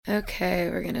Okay,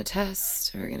 we're gonna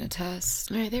test. We're gonna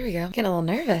test. All right, there we go. Getting a little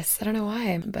nervous. I don't know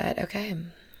why, but okay.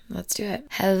 Let's do it.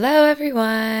 Hello,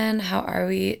 everyone. How are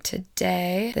we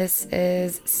today? This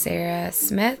is Sarah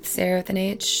Smith, Sarah with an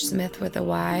H, Smith with a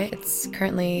Y. It's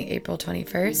currently April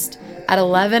 21st at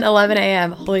 11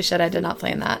 a.m. Holy shit, I did not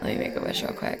plan that. Let me make a wish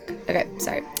real quick. Okay,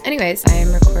 sorry. Anyways, I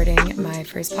am recording my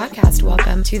first podcast.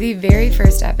 Welcome to the very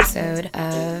first episode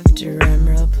of,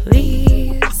 drumroll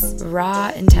please,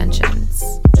 Raw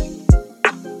Intentions.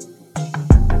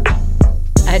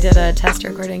 I did a test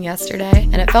recording yesterday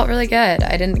and it felt really good.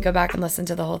 I didn't go back and listen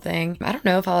to the whole thing. I don't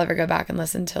know if I'll ever go back and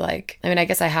listen to I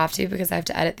guess I have to because I have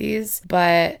to edit these,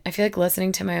 but I feel like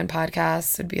listening to my own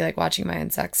podcasts would be like watching my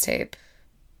own sex tape.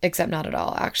 Except not at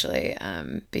all, actually,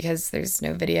 because there's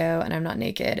no video and I'm not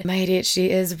naked. My ADHD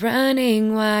is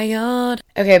running wild.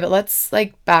 Okay, but let's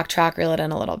backtrack, reel it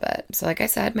in a little bit. So like I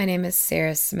said, my name is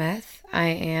Sarah Smith. I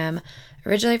am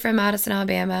originally from Madison,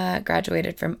 Alabama,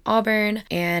 graduated from Auburn,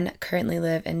 and currently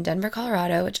live in Denver,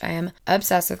 Colorado, which I am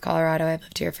obsessed with Colorado. I've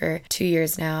lived here for 2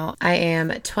 years now. I am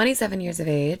 27 years of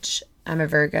age. I'm a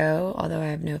Virgo, although I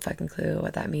have no fucking clue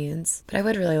what that means. But I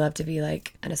would really love to be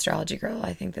like an astrology girl.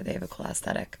 I think that they have a cool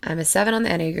aesthetic. I'm a 7 on the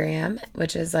Enneagram,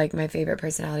 which is like my favorite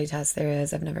personality test there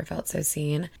is. I've never felt so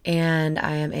seen. And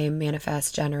I am a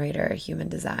manifest generator, human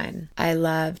design. I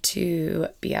love to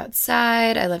be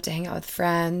outside. I love to hang out with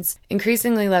friends.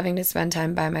 Increasingly loving to spend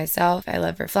time by myself. I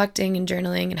love reflecting and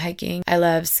journaling and hiking. I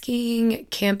love skiing,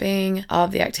 camping, all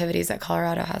of the activities that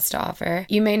Colorado has to offer.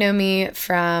 You may know me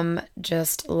from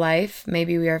just life.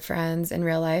 Maybe we are friends in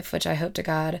real life, which I hope to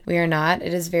God we are not.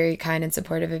 It is very kind and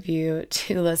supportive of you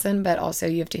to listen, but also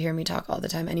you have to hear me talk all the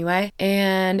time anyway.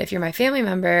 And if you're my family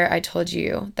member, I told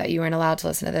you that you weren't allowed to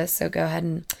listen to this, so go ahead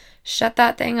and shut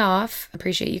that thing off.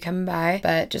 Appreciate you coming by,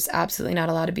 but just absolutely not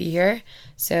allowed to be here.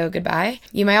 So goodbye.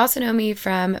 You might also know me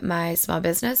from my small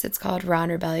business. It's called Raw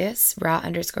and Rebellious,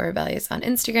 raw_rebellious on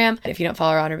Instagram. If you don't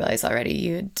follow Raw and Rebellious already,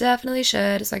 you definitely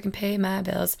should so I can pay my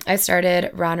bills. I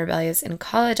started Raw and Rebellious in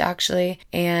college actually,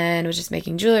 and was just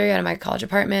making jewelry out of my college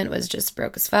apartment, was just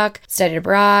broke as fuck, studied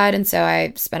abroad, and so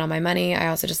I spent all my money. I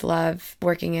also just love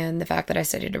working in the fact that I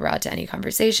studied abroad to any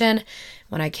conversation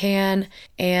when I can.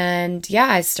 And yeah,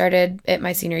 I started it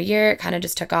my senior year. It kind of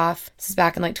just took off. This is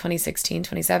back in 2016,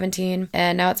 2017.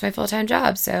 And now it's my full-time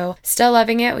job. So still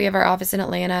loving it. We have our office in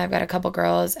Atlanta. I've got a couple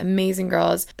girls, amazing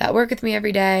girls that work with me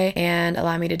every day and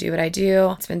allow me to do what I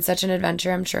do. It's been such an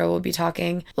adventure. I'm sure we'll be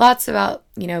talking lots about,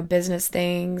 business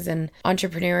things and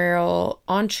entrepreneurial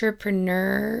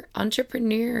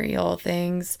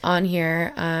things on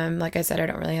here. Like I said, I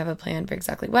don't really have a plan for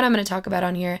exactly what I'm going to talk about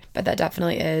on here, but that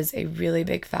definitely is a really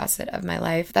big facet of my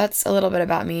life. That's a little bit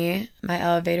about me, my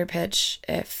elevator pitch,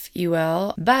 if you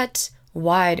will. But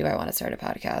why do I want to start a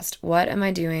podcast? What am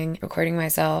I doing recording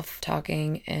myself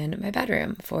talking in my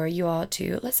bedroom for you all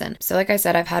to listen? So like I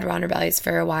said, I've had Raw and Rebellious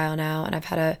for a while now, and I've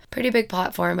had a pretty big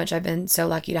platform, which I've been so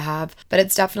lucky to have. But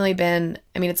it's definitely been,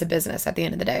 it's a business at the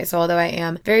end of the day. So although I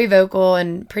am very vocal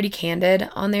and pretty candid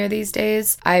on there these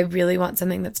days, I really want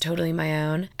something that's totally my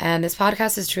own. And this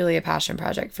podcast is truly a passion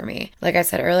project for me. Like I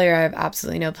said earlier, I have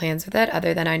absolutely no plans with it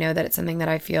other than I know that it's something that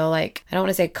I feel like, I don't want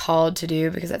to say called to do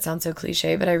because that sounds so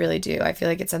cliche, but I really do. I feel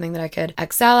like it's something that I could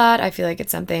excel at. I feel like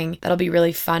it's something that'll be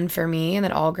really fun for me and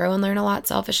that I'll grow and learn a lot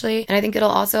selfishly. And I think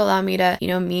it'll also allow me to,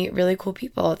 meet really cool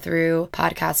people through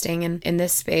podcasting and in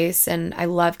this space. And I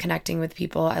love connecting with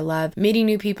people. I love meeting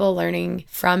new people, learning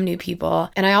from new people.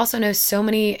 And I also know so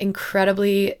many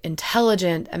incredibly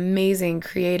intelligent, amazing,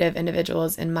 creative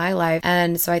individuals in my life.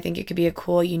 And so I think it could be a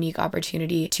cool, unique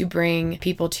opportunity to bring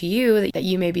people to you that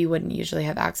you maybe wouldn't usually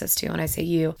have access to. When I say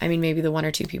you, I mean maybe the 1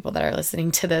 or 2 people that are listening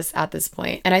to this at this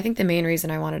point. And I think the main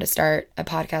reason I wanted to start a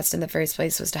podcast in the first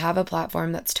place was to have a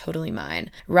platform that's totally mine.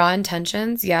 Raw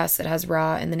Intentions, yes, it has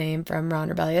raw in the name from Raw and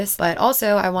Rebellious, but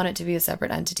also I want it to be a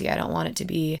separate entity. I don't want it to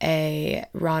be a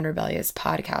Raw and Rebellious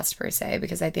podcast per se,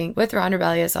 because I think with Raw and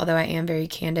Rebellious, although I am very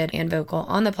candid and vocal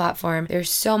on the platform, there's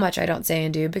so much I don't say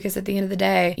and do because at the end of the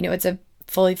day, it's a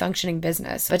fully functioning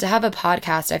business. But to have a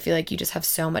podcast, I feel like you just have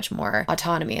so much more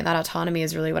autonomy, and that autonomy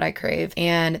is really what I crave,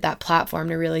 and that platform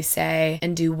to really say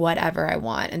and do whatever I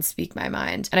want and speak my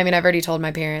mind. And I've already told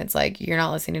my parents, you're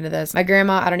not listening to this. My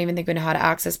grandma, I don't even think we know how to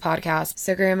access podcasts.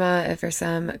 So grandma, if for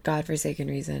some godforsaken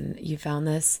reason you found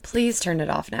this, please turn it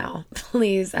off now.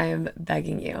 Please, I am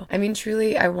begging you.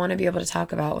 Truly, I want to be able to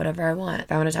talk about whatever I want.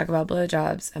 If I want to talk about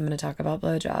blowjobs, I'm going to talk about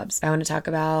blowjobs. If I want to talk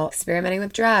about experimenting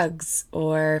with drugs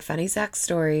or funny sex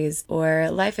stories or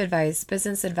life advice,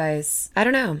 business advice. I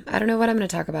don't know what I'm going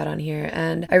to talk about on here.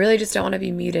 And I really just don't want to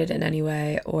be muted in any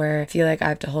way or feel like I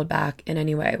have to hold back in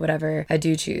any way, whatever I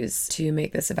do choose to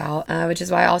make this about, which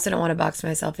is why I also don't want to box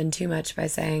myself in too much by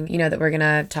saying, that we're going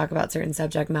to talk about certain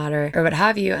subject matter or what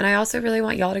have you. And I also really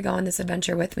want y'all to go on this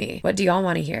adventure with me. What do y'all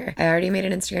want to hear? I already made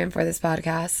an Instagram for this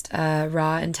podcast,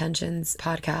 Raw Intentions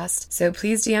Podcast. So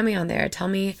please DM me on there. Tell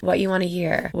me what you want to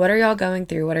hear. What are y'all going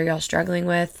through? What are y'all struggling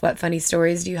with? What funny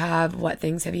stories do you have? What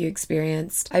things have you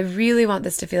experienced? I really want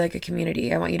this to feel like a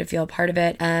community. I want you to feel a part of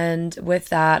it. And with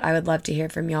that, I would love to hear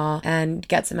from y'all and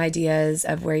get some ideas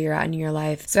of where you're at in your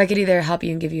life. So I could either help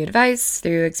you and give you advice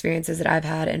through experiences that I've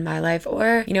had in my life,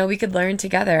 or, we could learn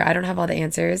together. I don't have all the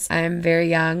answers. I'm very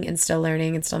young and still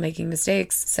learning and still making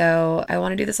mistakes. So I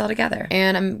want to do this all together.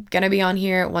 And I'm going to be on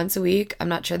here once a week. I'm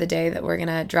not sure the day that we're going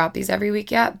to drop these every week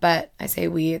yet, but I say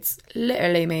we, it's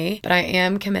literally me. But I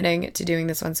am committing to doing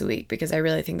this once a week because I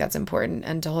really think that's important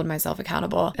and to hold myself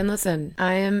accountable. And listen,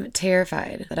 I am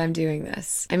terrified that I'm doing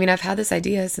this. I mean, I've had this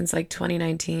idea since like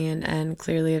 2019 and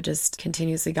clearly have just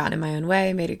continuously gotten in my own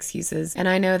way, made excuses. And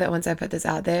I know that once I put this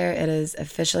out there, it is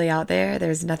officially out there.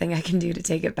 There's nothing I can do to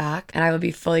take it back. And I will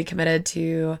be fully committed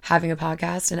to having a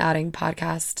podcast and adding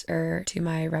podcast to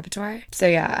my repertoire. So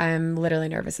yeah, I'm literally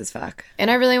nervous as fuck.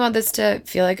 And I really want this to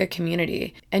feel like a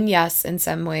community. And yes, in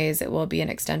some ways it will be an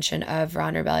extension of Raw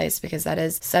and Rebellious because that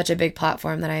is such a big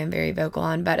platform that I am very vocal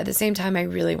on. But at the same time, I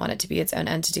really want it to be its own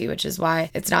entity, which is why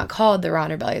it's not called the Raw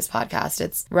and Rebellious Podcast.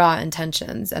 It's Raw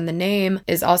Intentions. And the name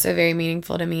is also very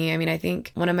meaningful to me. I mean, I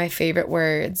think one of my favorite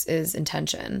words is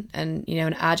intention. And,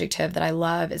 an adjective that I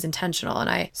love is intentional. And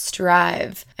I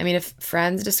strive. I mean, if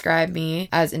friends describe me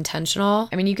as intentional,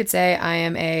 I mean, you could say I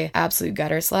am a absolute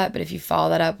gutter slut, but if you follow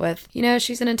that up with,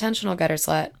 she's an intentional gutter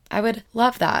slut, I would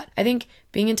love that. I think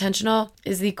being intentional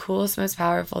is the coolest, most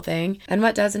powerful thing. And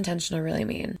what does intentional really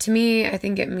mean? To me, I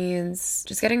think it means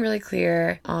just getting really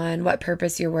clear on what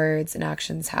purpose your words and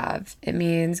actions have. It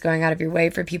means going out of your way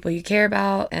for people you care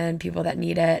about and people that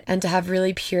need it, and to have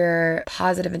really pure,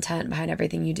 positive intent behind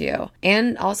everything you do.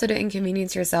 And also to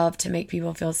inconvenience yourself to make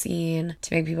people feel seen,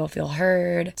 to make people feel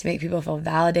heard, to make people feel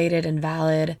validated and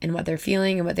valid in what they're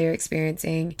feeling and what they're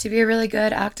experiencing, to be a really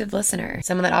good, active listener.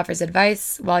 Someone that offers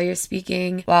advice while you're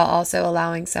speaking, while also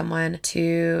allowing someone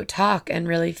to talk and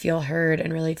really feel heard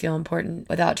and really feel important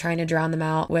without trying to drown them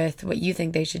out with what you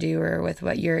think they should do or with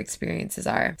what your experiences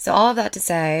are. So all of that to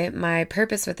say, my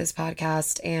purpose with this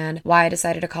podcast and why I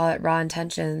decided to call it Raw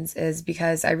Intentions is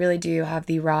because I really do have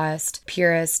the rawest,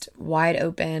 purest, wide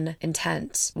open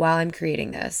intent while I'm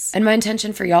creating this. And my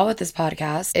intention for y'all with this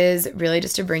podcast is really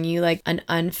just to bring you like an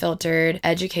unfiltered,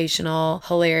 educational,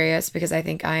 hilarious, because I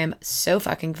think I am so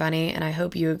fucking funny and I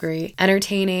hope you agree,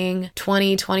 entertaining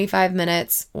 20-25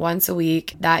 minutes once a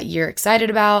week that you're excited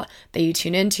about, that you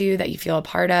tune into, that you feel a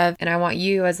part of. And I want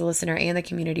you as a listener and the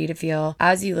community to feel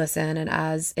as you listen and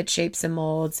as it shapes and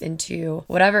molds into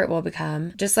whatever it will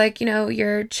become. Just like,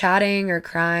 you're chatting or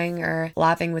crying or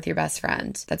laughing with your best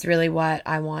friend. That's really what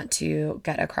I want to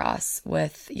get across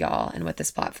with y'all and with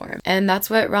this platform. And that's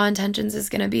what Raw Intentions is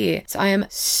going to be. So I am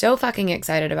so fucking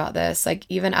excited about this. Like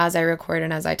even as I record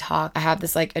and as I talk, I have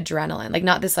this like adrenaline, like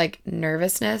not this like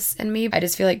nervousness in me. I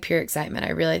just feel like pure excitement. I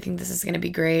really think this is going to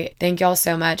be great. Thank y'all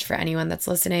so much for anyone that's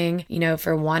listening,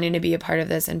 for wanting to be a part of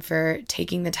this and for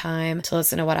taking the time to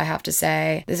listen to what I have to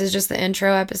say. This is just the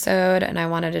intro episode and I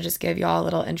wanted to just give y'all a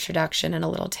little introduction and a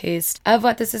little taste of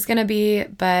what this is going to be,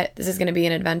 but this is going to be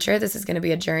an adventure. This is going to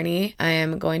be a journey. I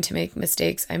am going to make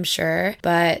mistakes, I'm sure,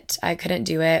 but I couldn't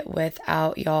do it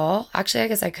without y'all. Actually, I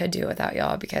guess I could do it without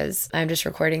y'all because I'm just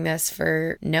recording this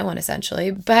for no one essentially,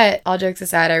 but all jokes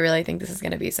aside, I really think this is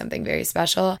going to be something very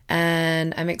special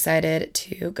and I'm excited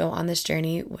to go on this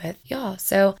journey with y'all.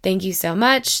 So thank you so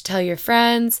much. Tell your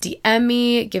friends, DM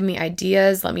me, give me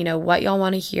ideas, let me know what y'all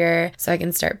want to hear so I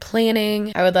can start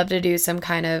planning. I would love to do some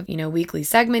kind of, weekly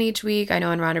segment each week. I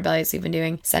know in Raw and Rebellious we've been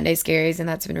doing Sunday Scaries and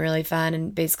that's been really fun,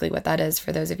 and basically what that is,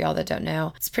 for those of y'all that don't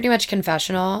know, it's pretty much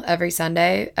confessional every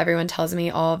Sunday. Everyone tells me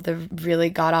all of the really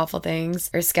god-awful things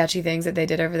or sketchy things that they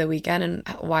did over the weekend and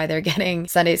why they're getting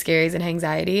Sunday Scaries and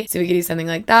anxiety. So we could do something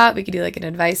like that. We could do like an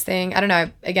advice thing. I don't know.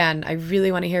 Again, I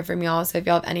really want to hear from y'all. So if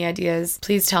y'all have any ideas,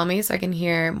 please tell me so I can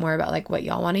hear more about like what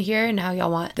y'all want to hear and how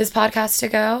y'all want this podcast to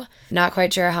go. Not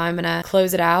quite sure how I'm going to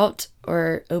close it out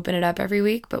or open it up every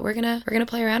week, but we're gonna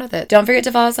play around with it. Don't forget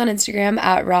to follow us on Instagram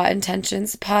at Raw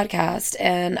Intentions Podcast.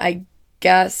 And I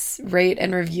guess, rate,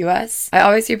 and review us. I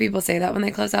always hear people say that when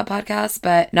they close out podcasts,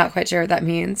 but not quite sure what that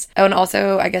means. Oh, and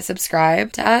also, I guess,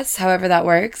 subscribe to us, however that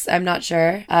works. I'm not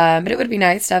sure. But it would be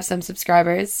nice to have some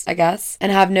subscribers, I guess.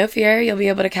 And have no fear, you'll be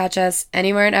able to catch us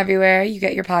anywhere and everywhere you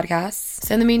get your podcasts.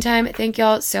 So in the meantime, thank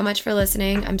y'all so much for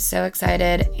listening. I'm so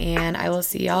excited, and I will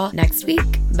see y'all next week.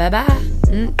 Bye-bye.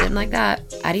 Didn't like that.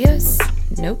 Adios.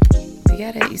 Nope. You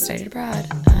get it. You studied abroad.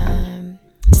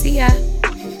 See ya.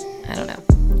 I don't know.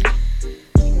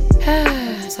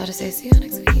 So I'll just say see you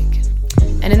next week.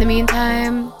 And in the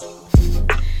meantime,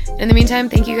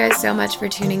 thank you guys so much for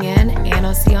tuning in, and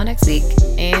I'll see y'all next week.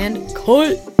 And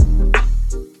cut.